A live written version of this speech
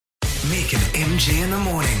Mick and MG in the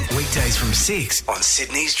morning. Weekdays from 6 on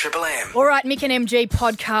Sydney's Triple M. All right, Mick and MG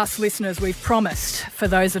podcast listeners, we've promised for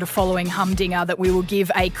those that are following Humdinger that we will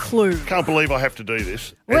give a clue. Can't believe I have to do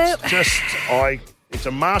this. Well- It's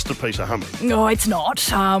a masterpiece of humming. No, it's not,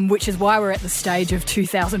 which is why we're at the stage of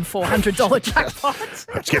 $2,400 jackpot.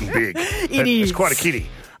 It's getting big. It is. It's quite a kiddie.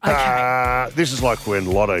 Okay. This is like when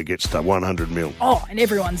Lotto gets to 100 mil. Oh, and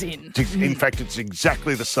everyone's in. In fact, it's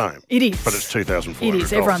exactly the same. It is. But it's $2,400. It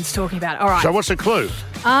is. Everyone's talking about it. All right. So what's the clue?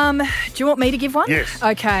 Do you want me to give one? Yes.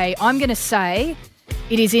 Okay, I'm going to say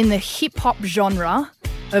it is in the hip-hop genre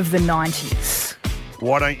of the 90s.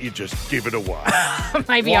 Why don't you just give it away?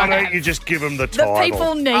 Maybe Why I don't have. you just give them the The title?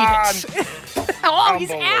 people need it. Oh, he's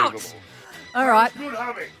out. All right. Good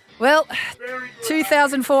humming. Well, Very good.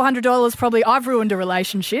 $2,400 probably. I've ruined a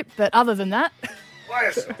relationship, but other than that, Play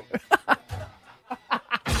a song.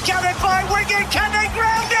 Counted by Wigan, can they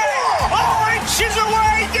ground it? Oh, inches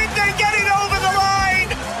away, did they get it over the line?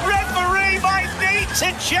 Referee might need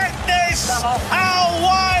to check this. How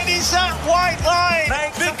wide is that white line?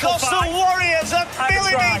 Because the Warriors are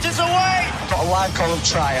millimetres away. Got a live call of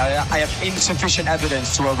try. I have insufficient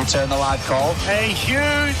evidence to overturn the live call. A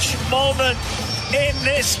huge moment in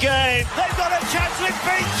this game. They've got a chance with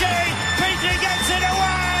PG. PG gets it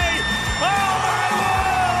away. Oh my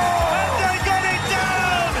word! And they got it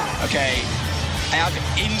down. Okay, I have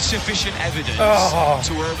insufficient evidence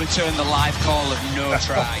to overturn the live call of no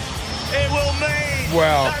try. It will mean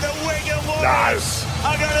Wow. that the Wigan Warriors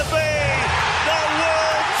are going to be the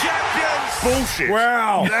world champions. Bullshit.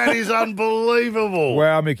 Wow. That is unbelievable.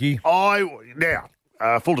 Wow, Mickey. Now,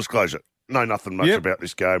 full disclosure, know nothing much Yep. about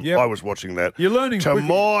this game. Yep. I was watching that. You're learning To quickly.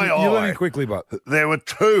 my You're eye, learning quickly, but there were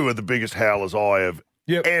two of the biggest howlers I have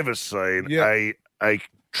Yep. ever seen. Yep. A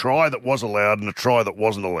try that was allowed and a try that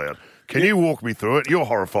wasn't allowed. Can you walk me through it? You're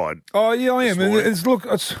horrified. oh yeah, I am. And morning.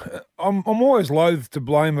 I'm always loath to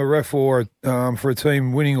blame a ref or for a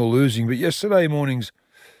team winning or losing, but yesterday morning's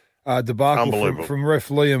debacle Unbelievable. from ref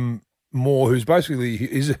Liam Moore, who's basically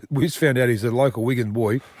we just found out he's a local Wigan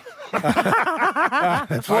boy. A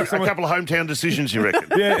couple of hometown decisions, you reckon?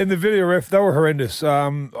 Yeah, in the video ref, they were horrendous.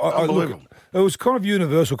 Unbelievable. It was kind of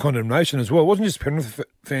universal condemnation as well. It wasn't just Penrith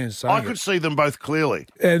fans saying I could see them both clearly.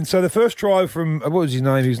 And so the first try from, what was his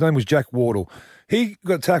name? His name was Jack Wardle. He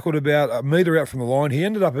got tackled about a metre out from the line. He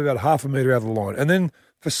ended up about half a metre out of the line. And then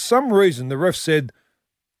for some reason, the ref said,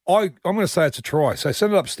 I'm going to say it's a try. So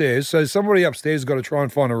send it upstairs. So somebody upstairs has got to try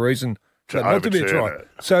and find a reason for that not to be a overturn try. it.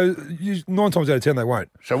 So 9 times out of 10, they won't.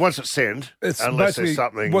 So once it's sent, It's unless basically there's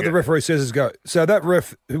something... what the referee says is go. So that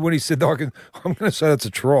ref, when he said, I'm going to say that's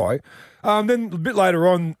a try. Then a bit later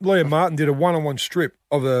on, Liam Martin did a one-on-one strip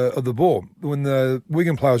of the ball when the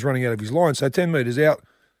Wigan player was running out of his line. So 10 metres out,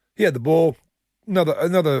 he had the ball.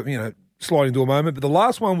 Another sliding door moment. But the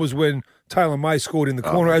last one was when Taylor May scored in the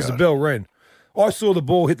corner as the bell rang. I saw the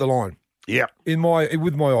ball hit the line Yeah. with my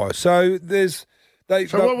eyes. So there's So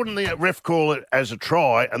why wouldn't the ref call it as a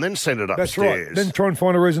try and then send it that's upstairs? right. Then try and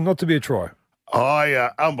find a reason not to be a try.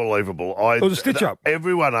 Unbelievable. It was a stitch-up.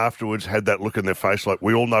 Everyone afterwards had that look in their face like,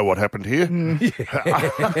 we all know what happened here. Even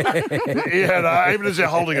as they're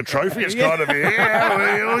holding a trophy, it's kind of,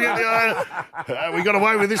 we got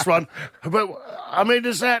away with this one. But, I mean,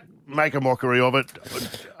 does that make a mockery of it?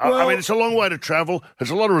 I mean, it's a long way to travel.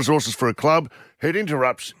 It's a lot of resources for a club. It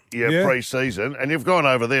interrupts your pre-season, and you've gone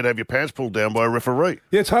over there to have your pants pulled down by a referee.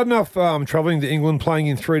 Yeah, it's hard enough travelling to England, playing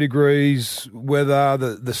in 3 degrees, weather,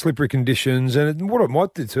 the slippery conditions, and what it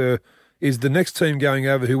might deter is the next team going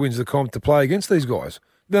over who wins the comp to play against these guys.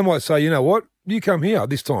 They might say, you know what, you come here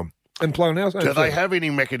this time and play on our side. Do they have any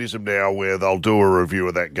mechanism now where they'll do a review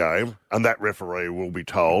of that game and that referee will be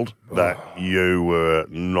told that you were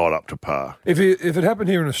not up to par? If it happened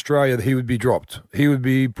here in Australia, he would be dropped. He would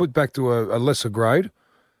be put back to a lesser grade.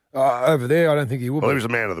 Over there, I don't think he would. Well, be. he was the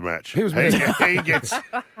man of the match. He was he gets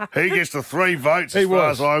the 3 votes as far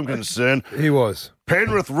as I'm concerned. He was.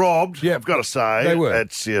 Penrith robbed. Yeah, I've got to say, they were.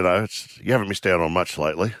 It's you haven't missed out on much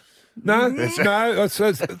lately. No, it's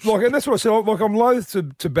like, and that's what I said. Like, I'm loath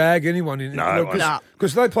to bag anyone in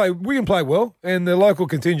because we can play well, and the local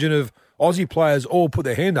contingent of Aussie players all put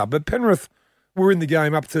their hand up. But Penrith were in the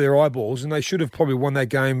game up to their eyeballs, and they should have probably won that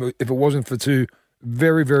game if it wasn't for 2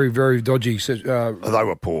 very, very, very dodgy. They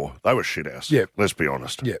were poor. They were shit house. Yeah, let's be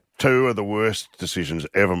honest. Yeah, 2 of the worst decisions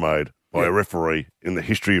ever made by a referee in the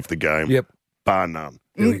history of the game. Yep, bar none.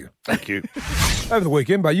 There we go. Thank you. Over the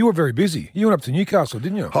weekend, but you were very busy. You went up to Newcastle,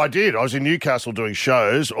 didn't you? I did. I was in Newcastle doing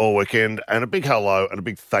shows all weekend, and a big hello and a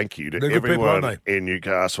big thank you to They're good people, everyone aren't they? in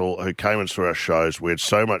Newcastle who came and saw our shows. We had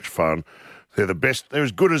so much fun. They're the best. They're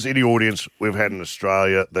as good as any audience we've had in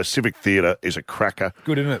Australia. The Civic Theatre is a cracker.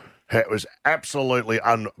 Good, isn't it? It was absolutely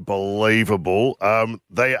unbelievable.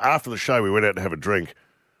 After the show, we went out to have a drink,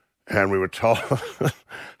 and we were told,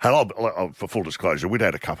 and for full disclosure, we'd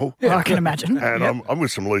had a couple. Yeah, I can imagine. And I'm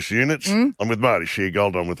with some loose units. I'm with Marty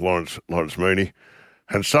Sheargold. I'm with Lawrence Mooney.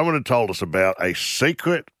 And someone had told us about a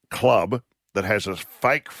secret club that has a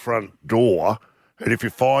fake front door, and if you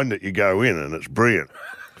find it, you go in, and it's brilliant.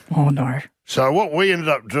 Oh, no. So what we ended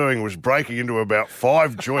up doing was breaking into about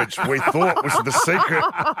 5 joints we thought was the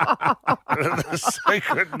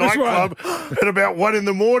secret nightclub at about 1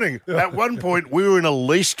 a.m. At one point, we were in a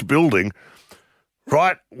leased building,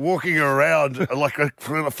 right, walking around like a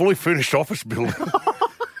fully furnished office building.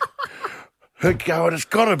 Going, it's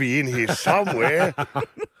got to be in here somewhere.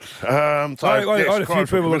 I had a few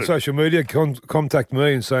people on social media contact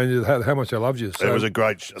me and saying how much I loved you. So, it was a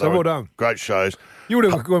great show. So well done. Great shows. You would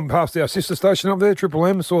have gone past our sister station up there, Triple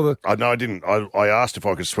M, saw the... No, I didn't. I asked if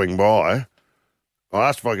I could swing by.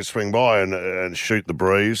 And shoot the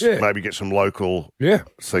breeze, maybe get some local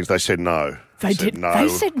things. They said no. They said no. They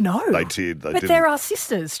said no. They did. But they're our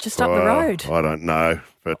sisters just up the road. I don't know.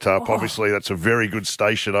 But obviously that's a very good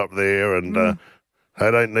station up there, and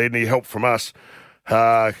they don't need any help from us.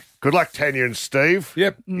 Good luck, Tanya and Steve.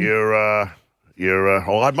 Yep. I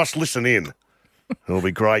must listen in. It'll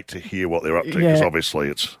be great to hear what they're up to, because obviously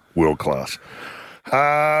it's world class.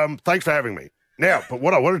 Thanks for having me. Now, but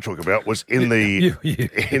what I wanted to talk about was in the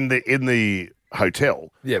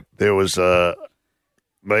hotel. Yep. There was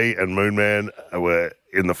me and Moonman were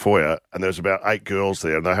in the foyer, and there was about 8 girls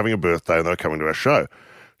there, and they're having a birthday, and they're coming to our show.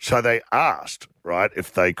 So they asked, right,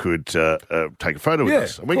 if they could take a photo with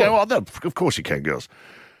us. And we go, of course you can, girls.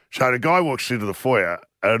 So the guy walks into the foyer,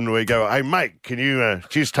 and we go, hey, mate, can you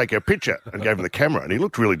just take a picture? And gave him the camera, and he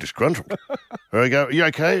looked really disgruntled. And we go, are you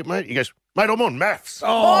okay, mate? He goes, mate, I'm on maths.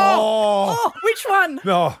 Oh, which one?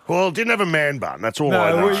 No. Well, it didn't have a man bun. That's all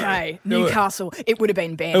I know. Okay, Newcastle. It would have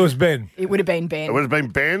been Ben. It was Ben. It would have been Ben. It would have been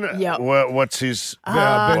Ben? Yeah. What's his...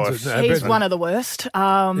 He's one of the worst. He's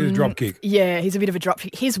a drop kick. Yeah, he's a bit of a drop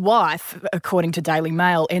kick. His wife, according to Daily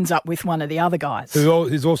Mail, ends up with one of the other guys.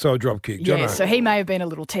 He's also a drop kick. Yeah, so he may have been a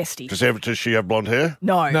little testy. Does she have blonde hair?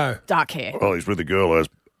 No. Dark hair. Well, he's with a girl who has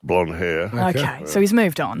blonde hair. Okay, so he's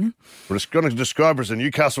moved on. We're just going to describe her as a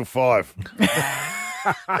Newcastle 5.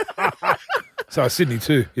 So Sydney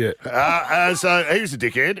too, yeah. So he was a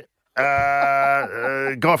dickhead.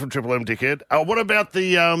 Guy from Triple M, dickhead. What about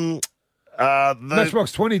the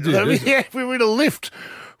Matchbox 20 did. Yeah, we were in a lift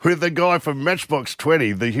with the guy from Matchbox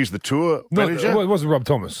 20. He's the tour manager. It wasn't Rob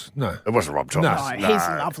Thomas. No, it wasn't Rob Thomas. No, he's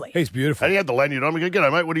lovely. He's beautiful. And he had the lanyard on. We go,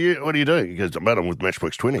 g'day, mate. What do you do? He goes, mate, I'm with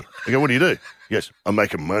Matchbox 20. I go, what do you do? He goes, I'm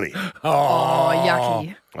making money. Oh,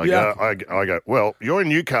 yucky. I go, well, you're in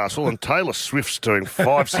Newcastle and Taylor Swift's doing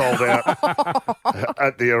 5 sold out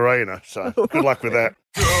at the arena. So good luck with that.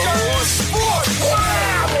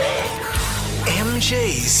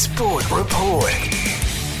 MG Sport Report.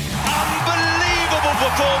 Unbelievable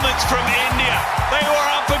performance from India. They were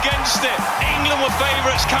up against it. England were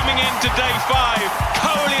favourites coming into day 5.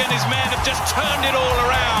 Kohli and his men have just turned it all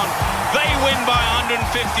around. They win by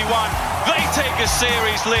 151. They take a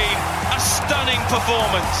series lead. A stunning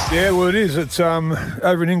performance. Yeah, well, it is. It's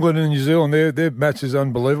over in England and New Zealand. Their match is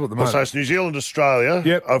unbelievable at the moment. So it's New Zealand, Australia.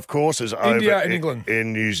 Yep. Of course, is India over and England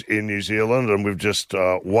in New Zealand, and we've just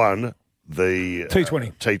won the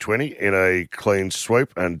T20 in a clean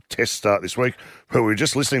sweep and test start this week. But we were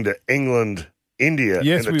just listening to England-India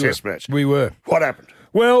in the test match. We were. What happened?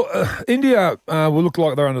 Well, India will look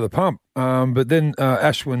like they're under the pump, but then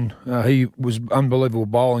Ashwin, he was unbelievable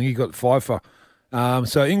bowling. He got 5 for.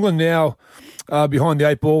 So England now behind the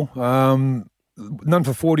 8 ball. None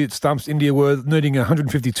for 40 at stumps. India were needing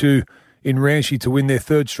 152 in Ranchi to win their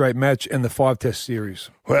 3rd straight match and the 5-test series.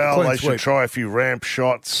 Well, they should try a few ramp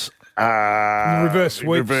shots. Reverse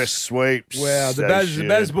sweeps. Wow, the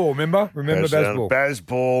Baz ball, remember? Remember Baz ball? Baz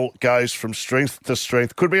ball goes from strength to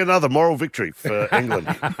strength. Could be another moral victory for England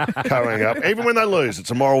coming up. Even when they lose, it's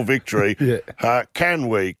a moral victory. Yeah. Can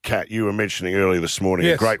we, Kat, you were mentioning earlier this morning,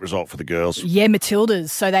 a great result for the girls. Yeah, Matildas.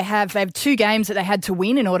 So they have 2 games that they had to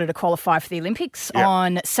win in order to qualify for the Olympics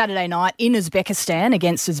on Saturday night in Uzbekistan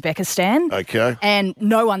against Uzbekistan. Okay. And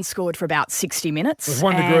no one scored for about 60 minutes. It was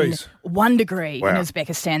 1 degree. 1 degree in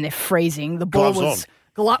Uzbekistan. They're freezing. The ball was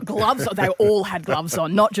gloves. They all had gloves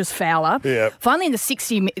on, not just Fowler. Yeah. Finally, in the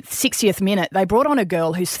 60th minute, they brought on a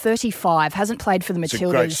girl who's 35, hasn't played for the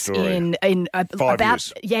Matildas in about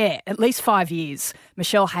 5 years. at least 5 years.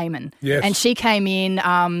 Michelle Heyman. Yes. And she came in.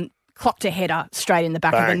 clocked a header straight in the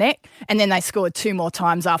back of the net, and then they scored 2 more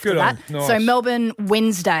times after Good that. on. Nice. So Melbourne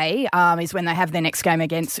Wednesday is when they have their next game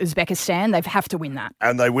against Uzbekistan. They have to win that.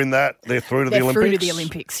 And they win that, they're through to the Olympics. Through to the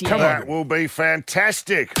Olympics, yeah. That will be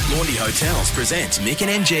fantastic. Laundry Hotels presents Mick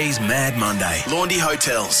and MG's Mad Monday. Laundry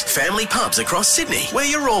Hotels, family pubs across Sydney, where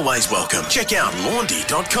you're always welcome. Check out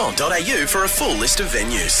laundry.com.au for a full list of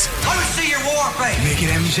venues. Let me see your war face. Mick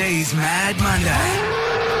and MG's Mad Monday.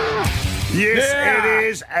 Yes, it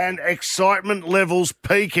is, and excitement levels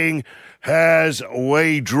peaking as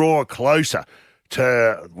we draw closer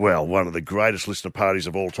to, well, one of the greatest listener parties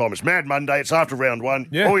of all time. It's Mad Monday. It's after round 1.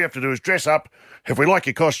 Yeah. All you have to do is dress up. If we like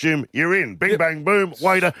your costume, you're in. Bing, bang, boom.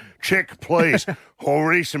 Waiter, check, please.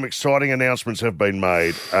 Already some exciting announcements have been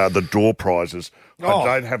made. The door prizes. I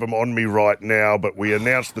don't have them on me right now, but we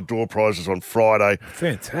announced the door prizes on Friday.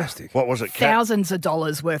 Fantastic. What was it, Kat? Thousands of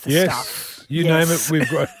dollars worth of stuff. You name it, we've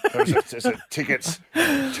got. Is it tickets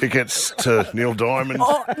to Neil Diamond?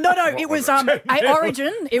 Oh, no, it was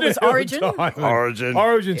Origin. It was Origin.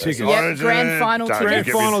 Origin tickets. Yep, grand final Don't tickets.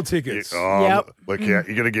 get me- Final tickets. Yep. Look out,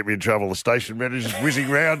 you're going to get me in trouble. The station manager's whizzing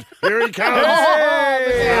round. Here he comes.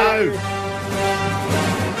 Hey! No.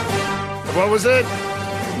 What was it?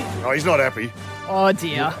 Oh, he's not happy. Oh,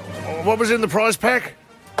 dear. What was in the prize pack?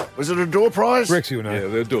 Was it a door prize? Rex, you know. Yeah,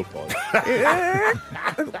 they're door prize.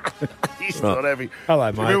 He's not happy.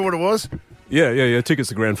 Hello, Do you mate. remember what it was? Yeah. Tickets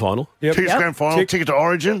to grand final. Yep. Tickets grand final, ticket to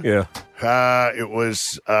Origin. Yeah. It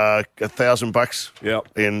was $1,000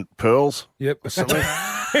 Yep. in pearls. Yep.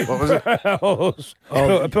 What was it?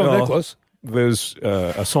 A pearl necklace. There's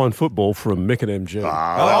a signed football from Mick and MG.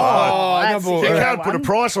 That's number You a can't good put a one.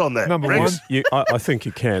 price on that. Number Rex. I think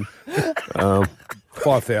you can. You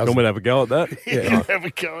 5,000. want me to have a go at that? You can have a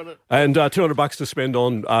go at it. And $200 to spend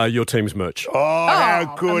on your team's merch. Oh,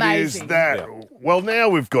 how good amazing. is that? Well, now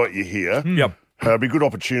we've got you here. Yep. It'd be a good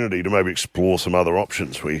opportunity to maybe explore some other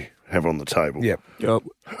options we have on the table. Yep.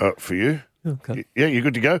 For you. Okay. Yeah, you're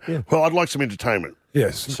good to go? Yeah. Well, I'd like some entertainment.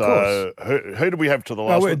 Yes, of So, who do we have to the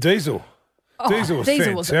last we're one? Diesel. Diesel was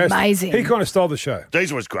Diesel was fantastic. amazing. He kind of stole the show.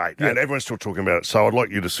 Diesel was great, and everyone's still talking about it. So I'd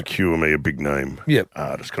like you to secure me a big name. Yep.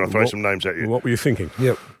 Artist. Can I throw some names at you? What were you thinking?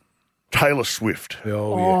 Yep. Taylor Swift.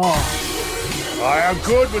 Oh, yeah. How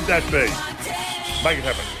good would that be? Make it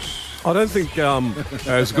happen. I don't think,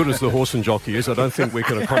 as good as the horse and jockey is, I don't think we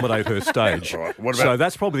can accommodate her stage. All right, what about- So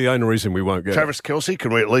that's probably the only reason we won't get Travis Kelce,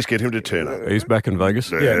 can we at least get him to turn up? it. He's back in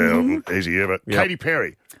Vegas. Easy ever. Yep. Katy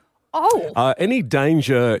Perry. Oh, Any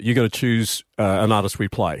danger you're going to choose an artist we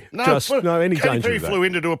play? Any Katy danger Perry of that? flew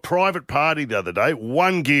in to do a private party the other day.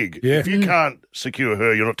 1 gig. Yeah. If you can't secure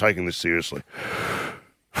her, you're not taking this seriously.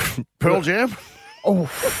 Pearl Jam?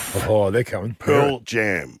 Oh, they're coming. Pearl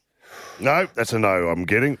Jam. No, that's a no I'm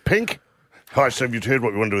getting. Pink? Hi, so you've heard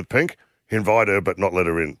what we want to do with Pink? Invite her, but not let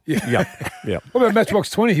her in. Yeah. What about Matchbox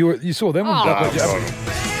 20? You saw them? Oh, How sorry.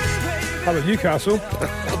 about Newcastle?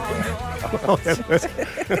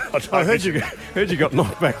 I heard you got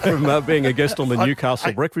knocked back from being a guest on the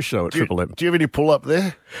Newcastle Breakfast Show at Triple M. Do you have any pull-up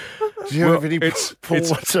there? Do you have any pull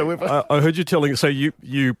whatsoever? I heard you telling. So you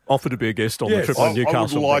offered to be a guest on the Triple M I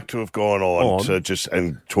Newcastle. would like to have gone on to just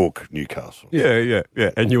and talk Newcastle. Yeah.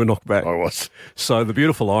 And you were knocked back. I was. So the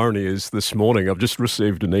beautiful irony is this morning I've just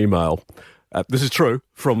received an email. This is true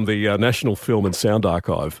from the National Film and Sound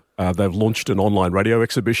Archive. They've launched an online radio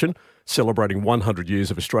exhibition celebrating 100 years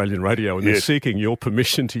of Australian radio, and they're seeking your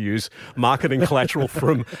permission to use marketing collateral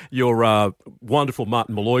from your wonderful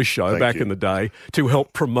Martin Molloy show back in the day to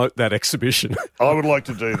help promote that exhibition. I would like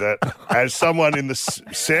to do that as someone in the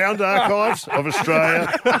sound archives of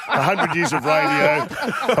Australia, 100 years of radio.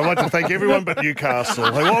 I'd like to thank everyone but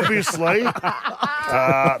Newcastle, who obviously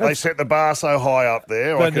they set the bar so high up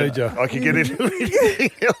there. I could get into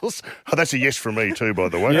anything else. Oh, that's a yes from me too, by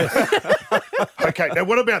the way. Yes. Okay, now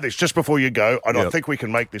what about this? Just before you go, I don't think we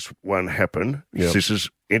can make this one happen. Yep. This is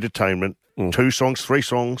entertainment. 2 songs, 3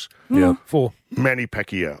 songs. Yeah. 4. Manny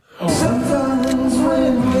Pacquiao.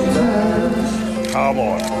 Come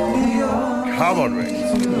on, Rex.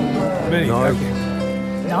 Many.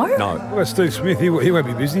 No. no? What about Steve Smith? He won't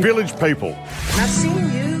be busy. Village People. I've seen you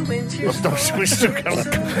in We're still coming.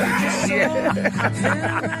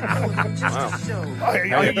 How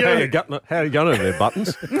are you going over there,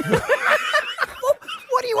 Buttons?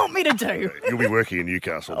 What do you want me to do? You'll be working in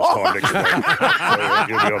Newcastle this time next week. So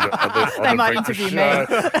you'll be on They the might breakfast interview show.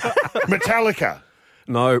 Metallica.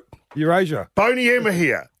 No. Eurasia. Boney M are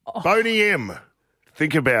here. Boney M.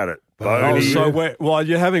 Think about it. Boney. While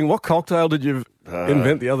you're having, what cocktail did you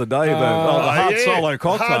invent the other day? The hard solo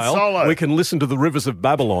cocktail. Hard solo. We can listen to the Rivers of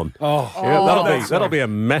Babylon. That'll be a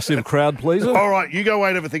massive crowd pleaser. All right, you go away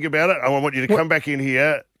and have a think about it. I want you to come back in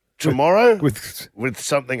here tomorrow With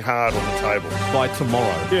something hard on the table. By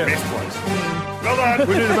tomorrow. yeah. Best place. Well done.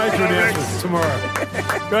 We need to make an announcement tomorrow.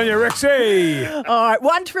 Go on, you Rexy. All right,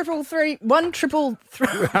 1-333.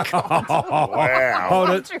 Wow. Hold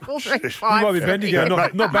it. 1-333-5. You might be Bendigo,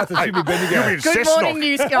 not Bathurst. You'll be Bendigo. You'll be in Good Cessnock. morning,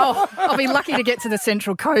 Newsco. I'll be lucky to get to the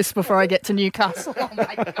Central Coast before I get to Newcastle. Oh,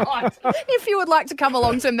 my God. If you would like to come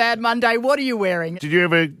along to Mad Monday, what are you wearing? Did you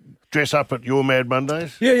ever dress up at your Mad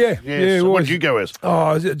Mondays? Yeah. So what did you go as?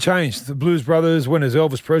 Oh, it changed. The Blues Brothers went as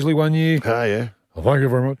Elvis Presley one year. Oh, yeah. Oh, thank you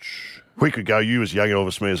very much. We could go you as young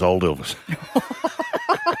Elvis, me as old Elvis.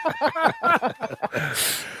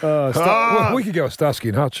 We could go with Starsky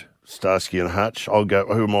and Hutch. Starsky and Hutch. I'll go.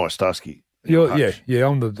 Who am I, Starsky? Yeah.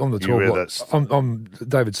 I'm the You tall wear bloke. that I'm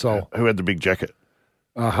David Soul. Who had the big jacket?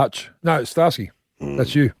 Hutch. No, Starsky.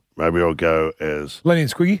 That's you. Maybe I'll go as... Lenny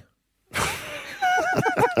and Squiggy.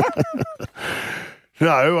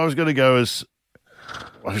 No, I was going to go as...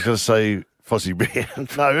 I was going to say Fozzie Bear.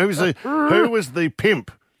 No, who was the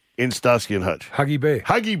pimp in Starsky and Hutch? Huggy Bear.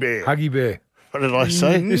 Huggy Bear. Huggy Bear. What did I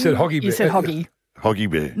say? You said Hoggy Bear. You said Hoggy. Hoggy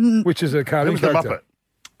Bear. Which is a Who cartoon was the character. Muppet?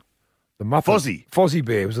 The Muppet. Fozzie. Fozzie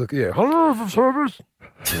Bear was hello for service.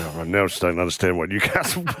 Oh, I now just don't understand what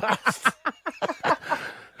Newcastle does.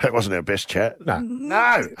 That wasn't our best chat.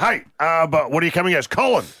 No. Hey, but what are you coming as?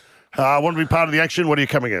 Colin, want to be part of the action? What are you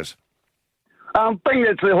coming as? Being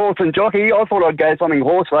it's the horse and jockey, I thought I'd go something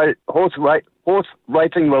horse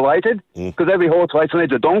racing related, because every horse race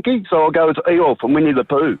needs a donkey, so I'll go as Eeyore from Winnie the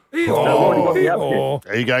Pooh.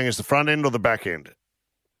 Are you going as the front end or the back end?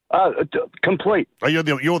 Complete. Oh, you're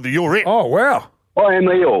it. Oh, wow. I am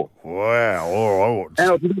Eeyore. Wow. All right. And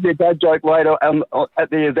I'll give you a dad joke later at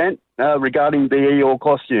the event regarding the Eeyore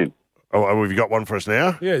costume. Oh, have you got one for us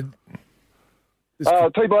now? Yeah.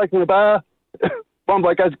 Two blokes in a bar. One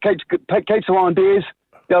bloke keeps on beers.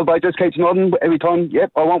 The other bloke just keeps nodding every time.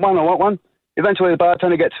 Yep, I want one. Eventually the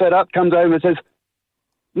bartender gets fed up, comes over and says,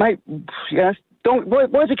 mate, why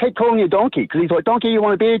does he keep calling you Donkey? Because he's like, Donkey, you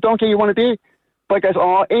want a beer? Donkey, you want a beer? Bloke goes,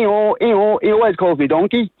 oh, Eeyore, he always calls me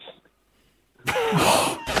Donkey.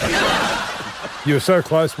 You were so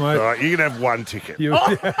close, mate. All right, you can have one ticket. You, No,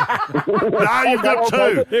 you've got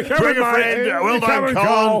two. Bring a friend. Well done,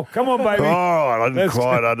 Colin. Come on, baby. All right, I didn't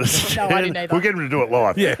quite understand. No, I didn't either. We'll get him to do it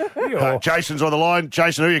live. Yeah. Jason's on the line.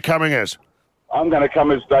 Jason, who are you coming as? I'm going to come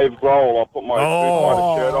as Dave Grohl. I'll put my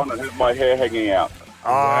shirt on and have my hair hanging out.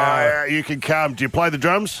 Wow. You can come. Do you play the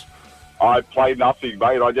drums? I play nothing,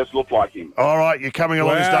 mate. I just look like him. All right, you're coming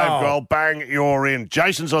along as Dave Wow. Grohl. Bang, you're in.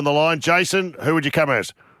 Jason's on the line. Jason, who would you come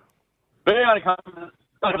as? But I'm going to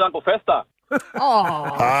come as Uncle Fester.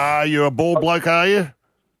 Oh, You're a bald bloke, are you?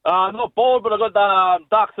 Not bald, but I've got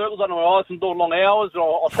dark circles under my eyes from doing long hours.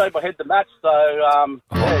 I'll shave my head to match. So,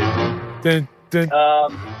 Dun, dun.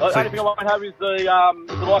 the only thing I won't have is the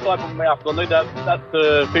light over my mouth. I need that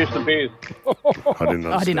to fierce the beers.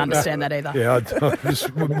 I didn't understand. that either. Yeah, just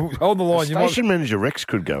hold the line. You might. Station manager Rex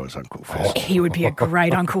could go as Uncle Fester. He would be a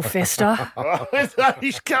great Uncle Fester.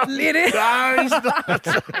 He's come. No, he's not.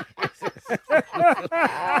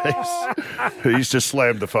 He's just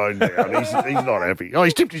slammed the phone down. He's not happy. Oh,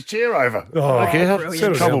 he's tipped his chair over. Oh, Look out. brilliant.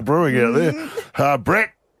 Some trouble brewing out there.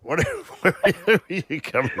 Brett, who are you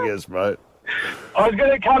coming as, mate? I was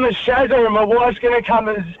going to come as Shazza and my wife's going to come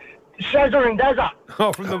as Shazza and Dazza.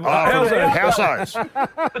 Oh, from the Househouse.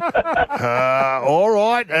 All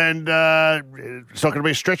right, and it's not going to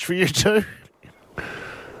be a stretch for you too?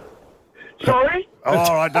 Sorry?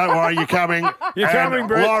 All right, don't worry, you're coming. You're coming,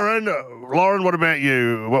 Brett. Lauren, what about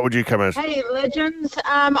you? What would you come as? Hey, legends.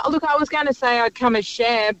 Look, I was going to say I'd come as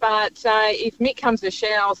Cher, but if Mick comes as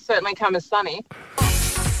Cher, I'll certainly come as Sunny.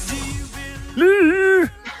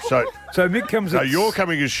 So Mick comes. So you're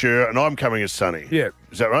coming as Cher and I'm coming as Sunny. Yeah.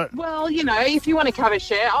 Is that right? Well, if you want to come as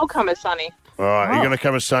Cher, I'll come as Sunny. All right, you're going to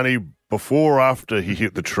come as Sunny before or after he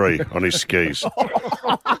hit the tree on his skis?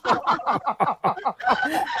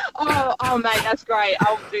 Oh, mate, that's great.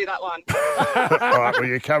 I'll do that one. All right, well,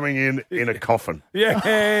 you're coming in a coffin. Yeah.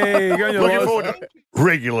 Looking forward to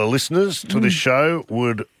regular listeners to this show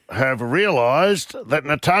would have realised that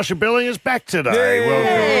Natasha Belling is back today. Yay,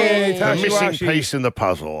 Welcome. The missing Tashi-washi. piece in the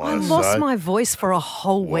puzzle. I lost my voice for a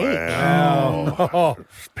whole week. Wow.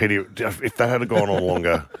 Pity if that had gone on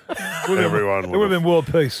longer. Everyone It would have been world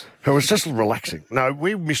peace. It was just relaxing. No,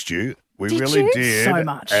 we missed you. We Did really you? did. So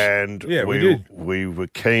much. And Yeah, we did. We were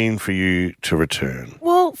keen for you to return.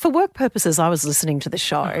 Well, for work purposes, I was listening to the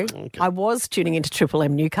show. I was tuning into Triple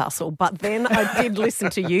M Newcastle, but then I did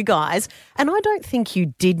listen to you guys, and I don't think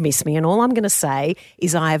you did miss me. And all I'm going to say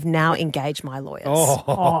is I have now engaged my lawyers.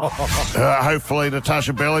 Hopefully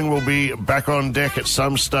Natasha Belling will be back on deck at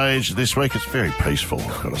some stage this week. It's very peaceful,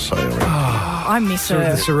 I've got to say. I miss her.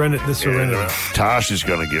 The serenity. Tasha's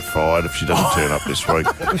going to get fired if she doesn't turn up this week.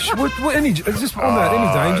 Is this on that?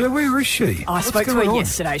 Any danger? Where is she? I spoke to her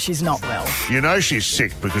yesterday. She's not well. You know she's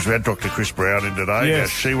sick because we had Dr. Chris Brown in today. Yes. Now,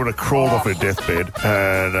 she would have crawled off her deathbed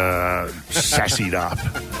and sassied up.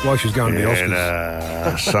 Like she's going to the Oscars.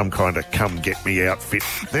 And some kind of come-get-me outfit.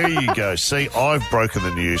 There you go. See, I've broken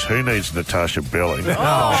the news. Who needs Natasha Belling?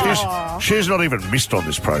 She's not even missed on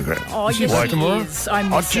this program. Oh, yes, she is. I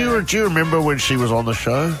miss her. Do you remember when she was on the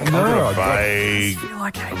show? No, I've got a vague feel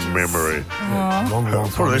like ages. memory. Long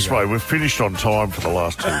Put it this time way, we've finished on time for the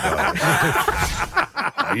last 2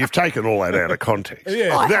 days. You've taken all that out of context.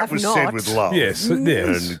 Yeah. I that have was not. said with love. Yes.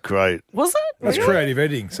 And great. Was it? That's creative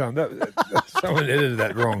editing, son. Someone edited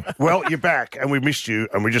that wrong. Well, you're back, and we missed you,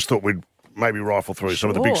 and we just thought we'd maybe rifle through some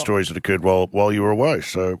of the big stories that occurred while you were away.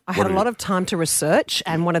 So I had a lot of time to research,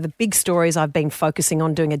 and one of the big stories I've been focusing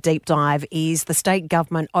on doing a deep dive is the state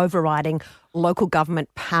government overriding local government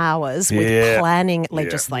powers with planning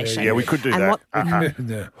legislation. Yeah, we could do And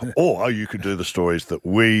that. Or you could do the stories that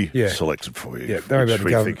we selected for you. Yeah, they're about the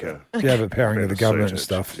government. The powering of the government and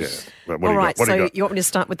suited. stuff. Yeah. But All right, what do so you got? you want me to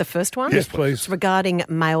start with the first one? Yes, please. It's regarding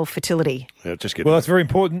male fertility. Yeah, just get Well, that's very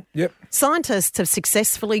important. Yep. Scientists have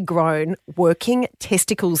successfully grown working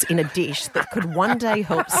testicles in a dish that could one day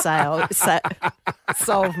help solve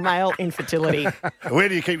male infertility. Where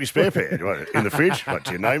do you keep your spare pair? What, in the fridge? What,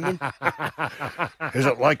 do you name them? Is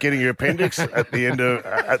it like getting your appendix at the end of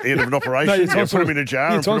an operation? No, your you tonsils. put them in a jar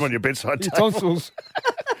and put them on your bedside Your table? tonsils.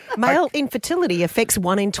 Male infertility affects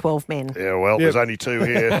 1 in 12 men. Yeah, well, there's only 2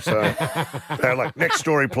 here. So, next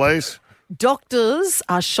story, please. Doctors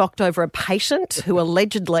are shocked over a patient who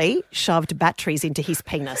allegedly shoved batteries into his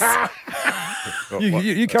penis.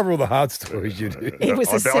 You cover all the hard stories, you do. It was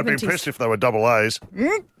a I'd be impressed if they were double A's.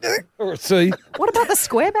 Or a C. What about the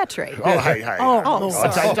square battery? Oh, hey.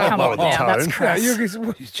 sorry. Don't Come lower on the now, tone. that's crass.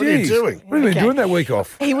 What are you doing? What have you been doing that week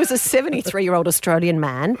off? He was a 73-year-old Australian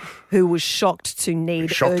man who was shocked to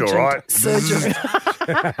need Shocked, urgent all right. surgery.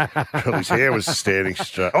 Well, his hair was standing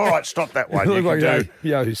straight. All right, stop that one. You You look can like,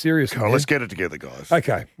 do. who's serious? Come on, let's get it together, guys.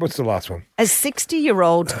 Okay, what's the last one? A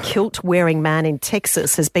 60-year-old kilt-wearing man in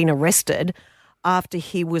Texas has been arrested after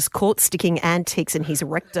he was caught sticking antiques in his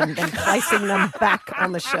rectum and placing them back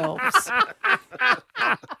on the shelves.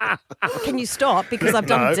 Can you stop? Because I've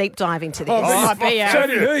done a deep dive into this. So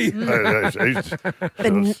did he.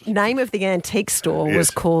 The name of the antique store was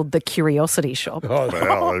called the Curiosity Shop.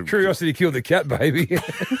 Curiosity killed the cat, baby.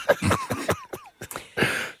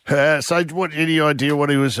 So, any idea what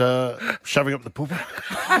he was shoving up the pooper?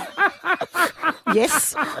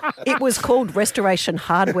 Yes, it was called Restoration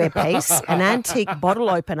Hardware Piece, an antique bottle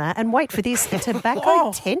opener, and wait for this, a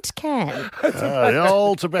tobacco tent can. The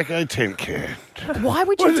old tobacco tent can. Why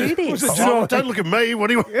would you do this? Oh, don't look at me. What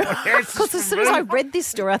do you want? Because as soon as I read this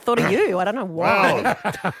story, I thought of you. I don't know why. Well,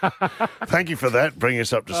 thank you for that. Bring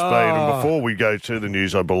us up to speed. And before we go to the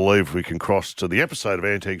news, I believe we can cross to the episode of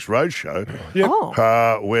Antiques Roadshow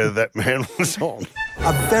where that man was on.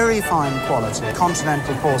 A very fine quality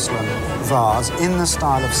continental porcelain vase in the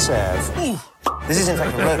style of Sèvres. This is in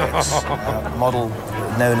fact a Rolex model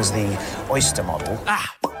known as the Oyster model.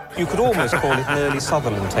 You could almost call it an early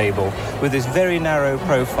Sutherland table with this very narrow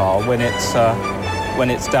profile when it's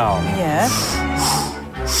down. Yeah.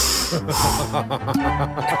 It's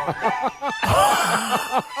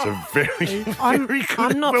a very good.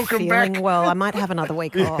 I'm not Welcome feeling back. well. I might have another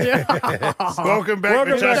week off. Welcome back,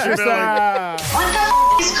 Natasha Belling. What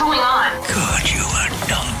the is going on? God, you are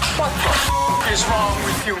dumb. What the is wrong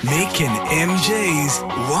with you? Mick and MJ's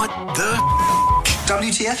What the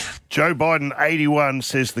WTF? Joe Biden, 81,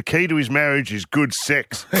 says the key to his marriage is good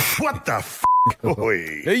sex. What the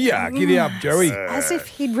boy? Yeah, giddy up, Joey. As if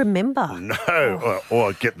he'd remember. No,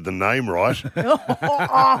 or get the name right.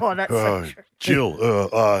 That's so true. Jill,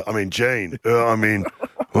 Jane, the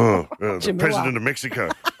President of Mexico.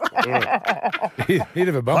 He'd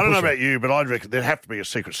have a bum I don't know pusher. about you, but I'd reckon there'd have to be a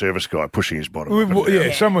Secret Service guy pushing his bottom.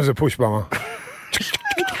 Yeah, someone's a push bummer.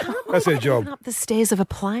 That's their job. Up the stairs of a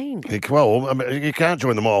plane. Well, I mean, you can't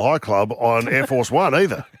join the Mile High Club on Air Force One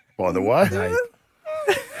either, by the way. No.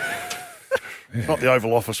 Not the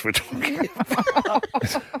Oval Office we're talking about.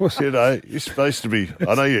 You're supposed to be,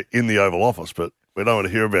 I know you're in the Oval Office, but we don't want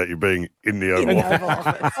to hear about you being in the Oval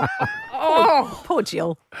Office. Poor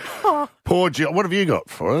Jill. Poor Jill. What have you got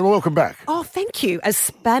for her? Welcome back. Oh, thank you. A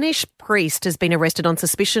Spanish priest has been arrested on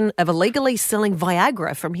suspicion of illegally selling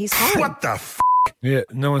Viagra from his home. What the f***? Yeah,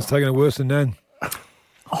 no one's taken it worse than Nan.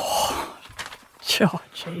 Oh,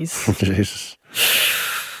 jeez. Jesus.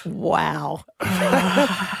 Wow.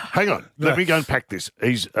 Hang on. Let me go and pack this.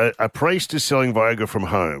 He's a priest is selling Viagra from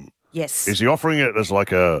home. Yes. Is he offering it as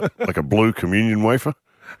like a blue communion wafer?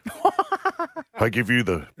 I give you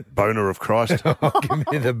the boner of Christ.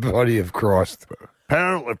 Give me the body of Christ.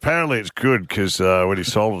 Apparently it's good because when he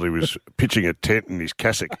sold it, he was pitching a tent in his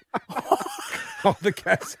cassock. Oh, the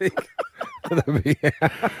cassock.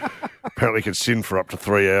 Apparently he can sin for up to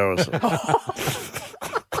 3 hours.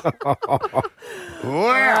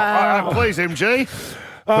 Wow. Please, MG.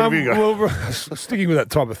 What have you got? Well, sticking with that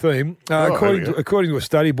type of theme, according to a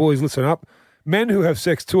study, boys, listen up. Men who have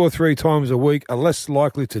sex 2 or 3 times a week are less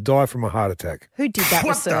likely to die from a heart attack. Who did that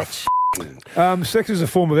research? Sex is a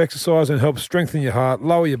form of exercise and helps strengthen your heart,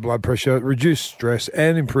 lower your blood pressure, reduce stress,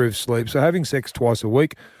 and improve sleep. So having sex twice a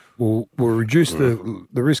week will reduce the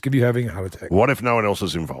risk of you having a heart attack. What if no one else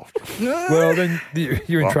is involved? Well, then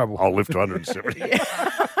you're in trouble. I'll live to 170.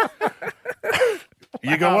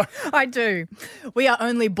 You got what? I do. We are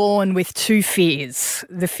only born with 2 fears,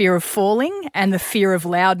 the fear of falling and the fear of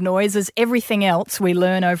loud noises. Everything else we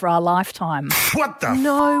learn over our lifetime. What the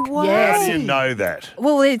No way. Yes. How do you know that?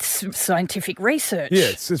 Well, it's scientific research. Yeah,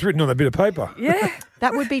 it's written on a bit of paper. Yeah.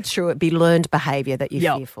 That would be true. It'd be learned behaviour that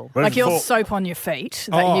you're fearful. Like your soap on your feet,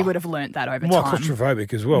 that you would have learnt that over I'm time.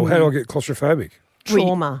 claustrophobic as well. How do I get claustrophobic?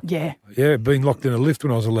 Trauma. Yeah. Yeah, being locked in a lift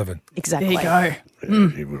when I was 11. Exactly. There you go.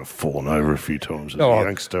 He would have fallen over a few times as a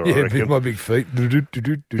youngster, I yeah, reckon. my big feet. You'd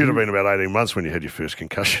have been about 18 months when you had your first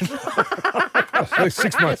concussion. So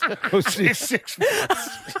 6 months. I was 6. 6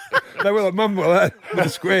 months. They were like, Mum, with a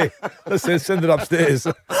square. Let's send it upstairs.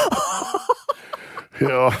 All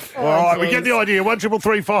right, we get the idea.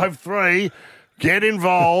 13353. Get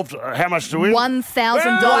involved. How much to win? $1,000.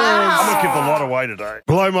 I'm going to give the lot away today.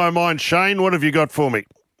 Blow my mind. Shane, what have you got for me?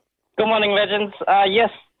 Good morning, legends. Yes,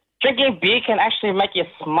 drinking beer can actually make you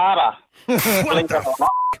smarter.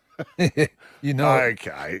 You know.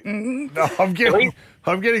 Okay. No, I'm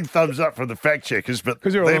getting thumbs up from the fact checkers, but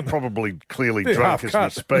they're probably clearly drunk as we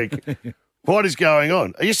speak. What is going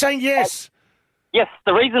on? Are you saying yes? Yes,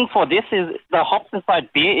 the reason for this is the hops inside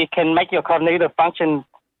beer, it can make your cognitive function,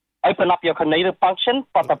 open up your cognitive function,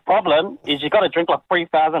 but the problem is you got to drink like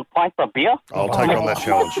 3,000 pints of beer. I'll take on that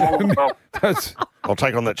challenge. I'll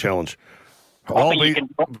take on that challenge. I'll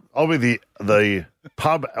be the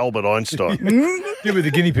pub Albert Einstein. Give me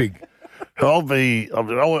the guinea pig. I'm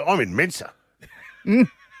in Mensa. I'm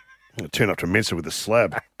going to turn up to Mensa with a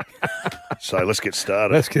slab. So let's get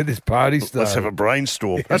started. Let's get this party started. Let's have a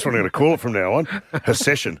brainstorm. That's what I'm going to call it from now on. A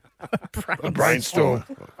session. A brainstorm.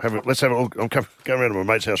 Let's have I'm going around to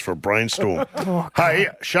my mate's house for a brainstorm. Hey,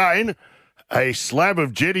 Shane, a slab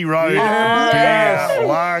of Jetty Road beer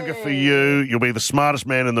lager for you. You'll be the smartest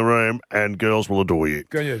man in the room and girls will adore you.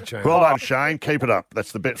 Go ahead, Shane. Well done, Shane. Keep it up.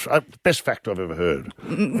 That's the best fact I've ever heard.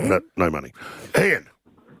 No money. Ian,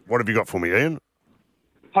 what have you got for me, Ian?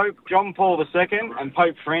 Pope John Paul II and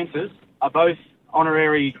Pope Francis are both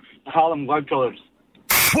honorary Harlem Globetrotters.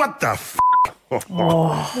 What the f***?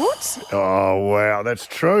 What? Oh, wow, that's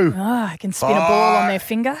true. I can spin a ball on their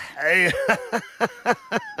finger.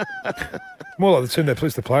 More like send their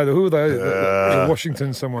police to play. Who are they?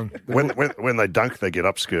 Washington, someone. When they dunk, they get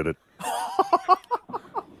upskirted.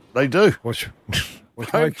 They do.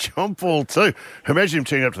 Pope John Paul too. Imagine him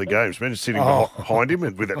turning up to the games. Imagine sitting behind him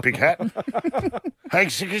with that big hat. Hey,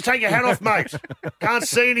 can you take your hat off, mate? Can't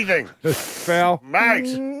see anything. Foul.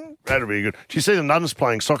 Mate. That'd be good. Did you see the nuns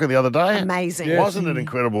playing soccer the other day? Amazing. Yes. Wasn't it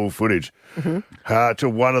incredible footage? Till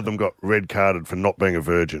one of them got red carded for not being a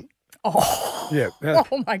virgin. Oh. Yeah.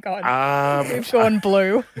 Oh, my God. We've gone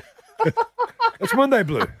blue. It's Monday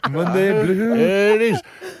Blue. Monday Blue. It is.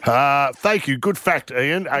 Thank you. Good fact,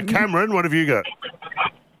 Ian. Cameron, what have you got?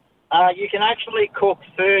 You can actually cook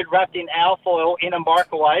food wrapped in alfoil in a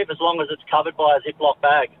microwave as long as it's covered by a Ziploc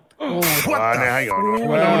bag. Now, hang on. I don't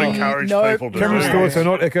want to encourage people to Cameron's do thoughts this. are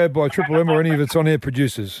not echoed by Triple M or any of its on-air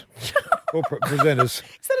producers or presenters.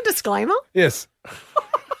 Is that a disclaimer? Yes.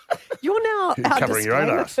 You're now You're covering your own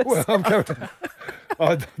ass. Well, I'm covering.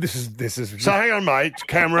 This is. So hang on, mate.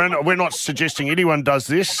 Cameron, we're not suggesting anyone does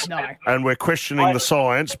this. No. And we're questioning the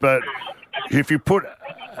science, but if you put...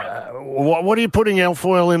 what are you putting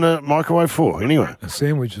alfoil in a microwave for, anyway? A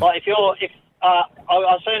sandwich. Like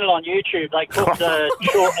I've seen it on YouTube. They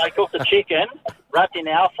cook the chicken wrapped in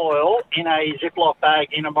alfoil in a Ziploc bag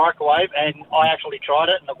in a microwave, and I actually tried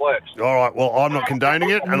it and it works. All right, well, I'm not condoning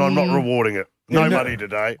it and I'm not rewarding it. No money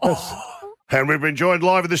today. And we've been joined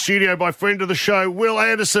live in the studio by friend of the show, Will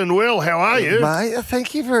Anderson. Will, how are you? Mate,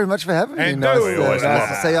 thank you very much for having me. And Nice always love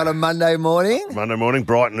to it. see you on a Monday morning. Monday morning,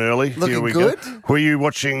 bright and early. Looking Here we good. Go. Were you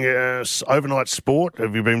watching overnight sport?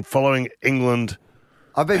 Have you been following England?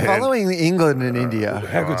 I've been following England and India.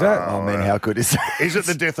 How good's that? Oh, man, how good is that? Is it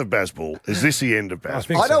the death of Bazball? Is this the end of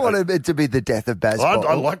Bazball? I don't want it to be the death of Bazball.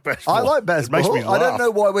 I like Bazball. I like It makes me Bazball. I don't laugh.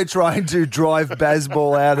 know why we're trying to drive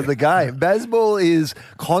Bazball out of the game. Bazball is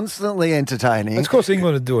constantly entertaining. It's because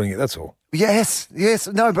England are doing it, that's all. Yes.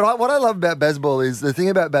 No, but what I love about Bazball is, the thing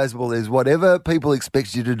about Bazball is whatever people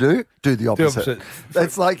expect you to do the opposite.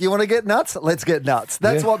 It's like, you want to get nuts? Let's get nuts.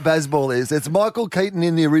 That's what Bazball is. It's Michael Keaton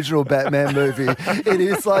in the original Batman movie. It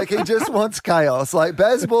is like he just wants chaos. Like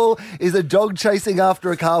Bazball is a dog chasing after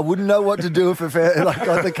a car, wouldn't know what to do if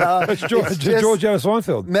got the car. It's George out of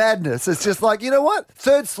Seinfeld. Madness. It's just like, you know what?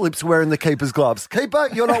 Third slip's wearing the keeper's gloves. Keeper,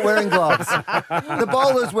 you're not wearing gloves. The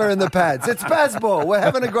bowler's wearing the pads. It's Bazball. We're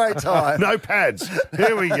having a great time. No pads.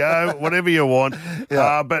 Here we go. Whatever you want.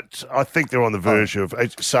 But I think they're on the verge of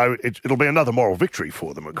it. So it'll be another moral victory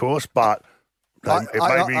for them, of course. But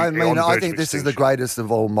I think this is the greatest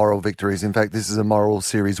of all moral victories. In fact, this is a moral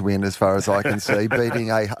series win as far as I can see,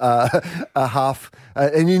 beating an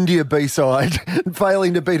India B-side,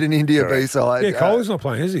 failing to beat an India B-side. Yeah, Kohli's not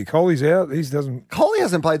playing, is he? Kohli's out. Kohli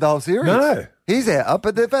hasn't played the whole series. No. He's out,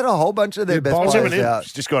 but they've had a whole bunch of their best players out.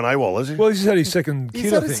 He's just gone AWOL, has he? Well, he's just had his second kid.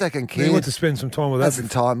 He's had his second kid. He went to spend some time with Had that. some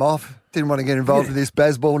time off. Didn't want to get involved with this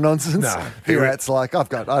Bazball nonsense. No. Virat's like, I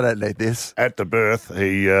don't need this. At the birth,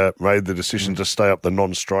 he made the decision to stay up the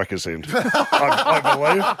non-strikers end. I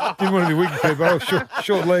believe. Didn't want to be wicketkeeper.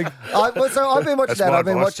 Short leg. I've been watching that. I've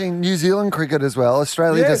been watching New Zealand cricket as well.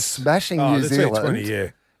 Australia just smashing New Zealand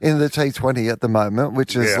T20, in the T20 at the moment,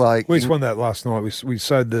 which is like... We just won that last night. We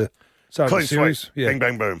sowed the Clean series. sweep. Yeah. Bang,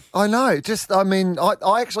 bang, boom. I know.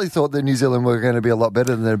 I actually thought that New Zealand were going to be a lot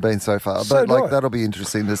better than they've been so far. So But did I. that'll be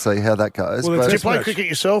interesting to see how that goes. Well, Do you play cricket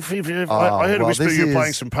yourself? I heard a whisper you're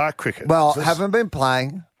playing some park cricket. Well, haven't been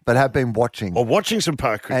playing, but have been watching. Or watching some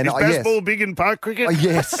park cricket. And, Is yes. Bazball big in park cricket?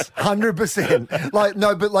 Yes,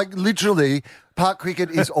 100%. Literally, park cricket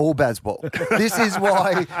is all Bazball. This is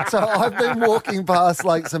why. So I've been walking past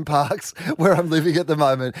some parks where I'm living at the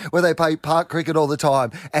moment, where they play park cricket all the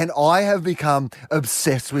time, and I have become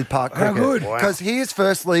obsessed with park cricket. How good? Because here's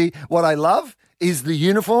firstly what I love is the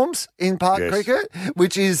uniforms in park cricket,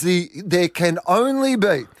 which is there can only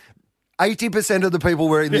be 80% of the people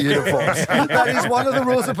wearing the uniforms. That is one of the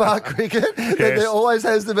rules of park cricket, that there always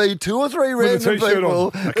has to be 2 or 3 random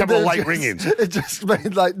people. A couple of late ring-ins. It just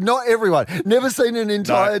means not everyone. Never seen an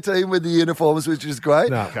entire team with the uniforms, which is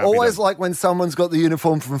great. No, always like when someone's got the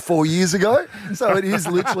uniform from 4 years ago. So it is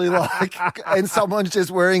literally and someone's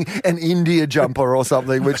just wearing an India jumper or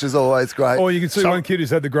something, which is always great. Or you can see one kid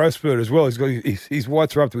who's had the growth spurt as well. He's got his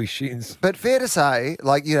whites are up to his shins. But fair to say,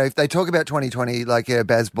 if they talk about 2020,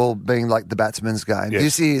 Bazball being the batsman's game,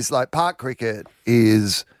 this is park cricket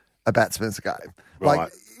is a batsman's game.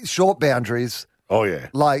 Right. Short boundaries. Oh, yeah.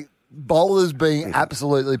 Bowlers being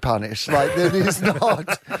absolutely punished. There is not...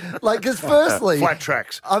 because firstly... Flat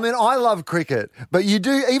tracks. I mean, I love cricket, but you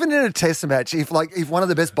do... Even in a test match, if one of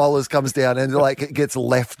the best bowlers comes down and, it gets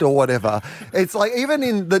left or whatever, it's even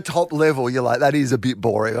in the top level, you're that is a bit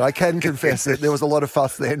boring. I can confess that there was a lot of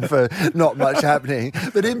fuss then for not much happening.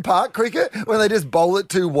 But in park cricket, when they just bowl it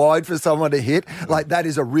too wide for someone to hit, that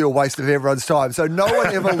is a real waste of everyone's time. So no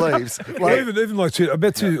one ever leaves. Even I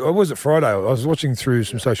bet you, was it Friday? I was watching through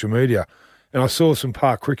some social media and I saw some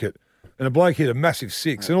park cricket and a bloke hit a massive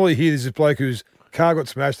 6 and all you hear is this bloke whose car got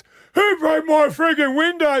smashed. Who broke my frigging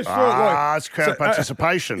windows? It's crowd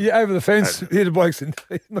participation. Yeah, over the fence, hit a bloke's.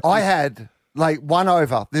 I had one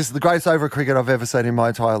over. This is the greatest over cricket I've ever seen in my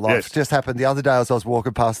entire life. Yes. It just happened the other day as I was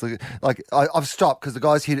walking past I've stopped because the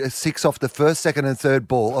guys hit a 6 off the first, second and third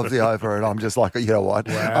ball of the over and I'm just you know what?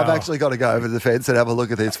 Wow. I've actually got to go over the fence and have a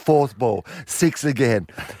look at this. 4th ball, 6 again.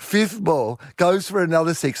 5th ball, goes for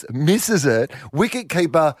another 6, misses it. Wicket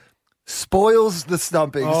keeper spoils the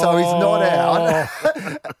stumping, so he's not out.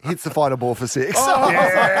 Hits the final ball for 6.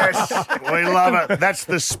 Yes, we love it. That's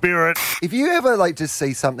the spirit. If you ever just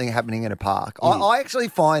see something happening in a park, I actually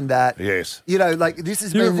find that yes, this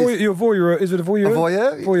has been you're a voyeur. Is it a voyeur? A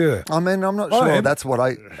voyeur? Voyeur. I mean, I'm not sure. That's what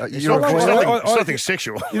you're a voyeur. Something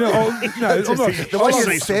sexual. I'm not. The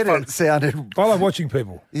way you said it sounded. I love watching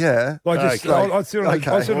people. Yeah. I'd sit on a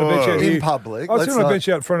bench out here in public. I'd sit on a bench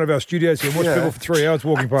out front of our studios here and watch people for 3 hours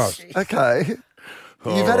walking past. Okay.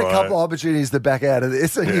 You've had a couple of opportunities to back out of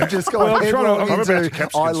this, and you've just gone I'm about to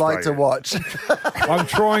into I like to watch. I'm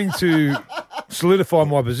trying to solidify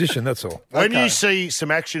my position, that's all. When you see some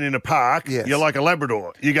action in a park, you're like a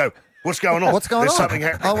Labrador. You go, what's going on? What's going There's on? something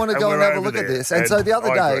happening. I want to go and have a look at this. And so the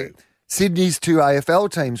other day, Sydney's two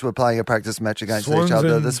AFL teams were playing a practice match against each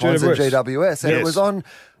other, the Swans and GWS. And it was on,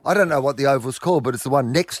 I don't know what the oval's called, but it's the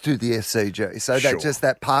one next to the SCG. So that's just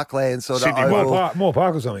that parkland sort of oval. More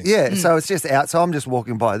park or something. Yeah, so it's just out. So I'm just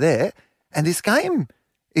walking by there, and this game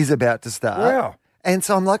is about to start. Wow. And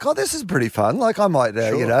so I'm like, oh, this is pretty fun. Like, I might,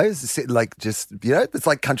 sit, like, just, it's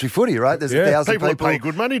like country footy, right? There's 1,000 people pay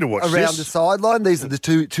good money to watch around the sideline. These are the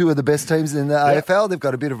two of the best teams in the AFL. They've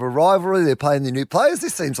got a bit of a rivalry. They're playing the new players.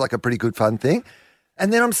 This seems like a pretty good fun thing.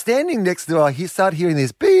 And then I'm standing next to I start hearing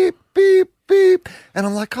this beep, beep, beep. And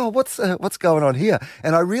I'm like, oh, what's going on here?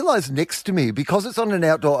 And I realise next to me, because it's on an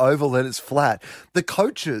outdoor oval and it's flat, the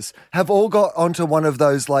coaches have all got onto one of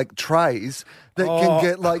those, like, trays that can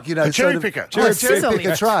get, like, a cherry picker. Cherry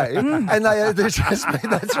picker tray. And they're just,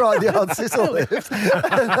 that's right, the old sizzle lift.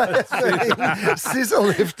 And they're sizzle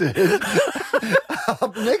lifted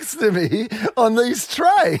up next to me on these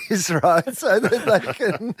trays, right, so that they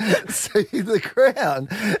can see the ground.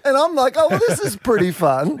 And I'm like, oh, well, this is pretty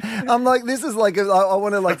fun. I'm like, this is like, I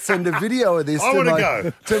want to, like, send a video of this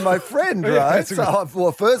to my friend, right? So,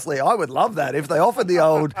 well, firstly, I would love that. If they offered the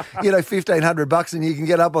old, $1,500 and you can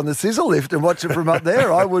get up on the sizzle lift and watch it from up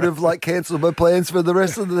there, I would have, like, cancelled my plans for the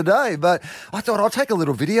rest of the day. But I thought I'll take a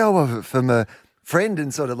little video of it from a friend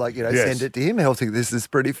and sort of, like, send it to him. He'll think this is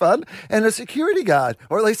pretty fun. And a security guard,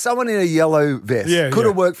 or at least someone in a yellow vest, could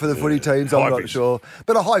have worked for the footy teams, I'm not sure.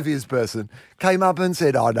 But a high-vis person came up and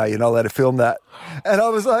said, oh, no, you're not allowed to film that. And I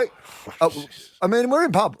was like, I mean, we're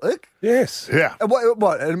in public. Yes. Yeah. And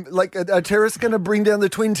what? And, like, a terrorist going to bring down the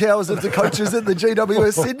twin towers of the coaches at the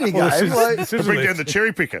GWS Sydney game? Bring down the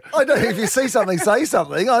cherry picker. I don't know. If you see something, say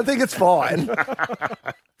something. I think it's fine.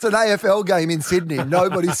 It's an AFL game in Sydney.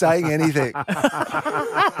 Nobody's saying anything.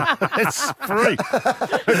 It's free.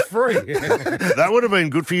 It's free. That would have been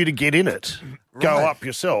good for you to get in it, go up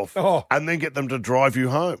yourself, and then get them to drive you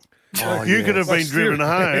home. You could have been driven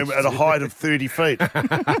home at a height of 30 feet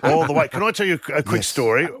all the way. Can I tell you a quick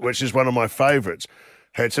story, which is one of my favourites?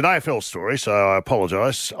 It's an AFL story, so I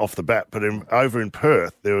apologise off the bat, but over in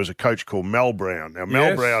Perth, there was a coach called Mel Brown. Now,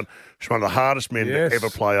 Mel Brown was one of the hardest men to ever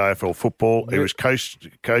play AFL football. He was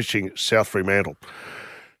coaching South Fremantle.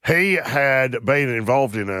 He had been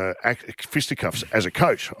involved in fisticuffs as a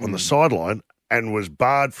coach on the sideline and was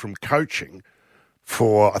barred from coaching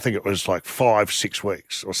for, I think it was like 5-6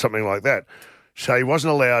 weeks or something like that. So he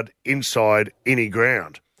wasn't allowed inside any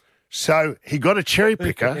ground. So he got a cherry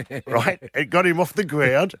picker, right? It got him off the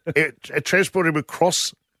ground. It transported him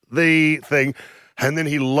across the thing, and then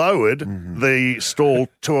he lowered the stall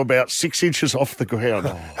to about 6 inches off the ground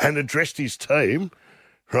and addressed his team,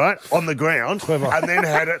 right, on the ground, and then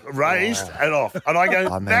had it raised and off. And I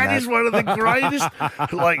go, that is one of the greatest,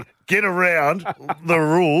 like, get around the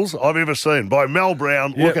rules I've ever seen. By Mel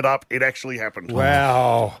Brown, look it up. It actually happened.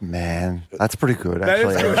 Wow. Man, that's pretty good,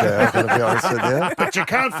 actually. I've got to be honest with you. But you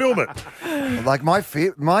can't film it. Like,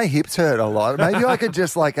 my hips hurt a lot. Maybe I could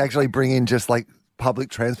just, like, actually bring in just, like, public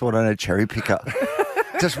transport on a cherry picker.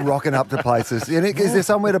 Just rocking up to places. Is there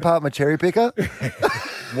somewhere to park my cherry picker?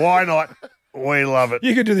 Why not? We love it.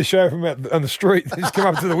 You could do the show from out on the street. Just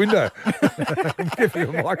come up to the window. Give you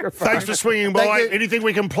a microphone. Thanks for swinging by. Anything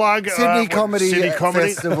we can plug? Comedy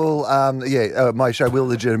Festival. My show, Will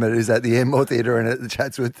Legitimate, is at the Enmore Theatre and at the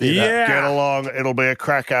Chatswood Theatre. Yeah. Get along. It'll be a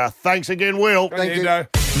cracker. Thanks again, Will. Thank you.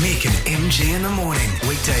 Mick and MG in the morning.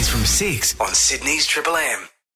 Weekdays from 6 on Sydney's Triple M.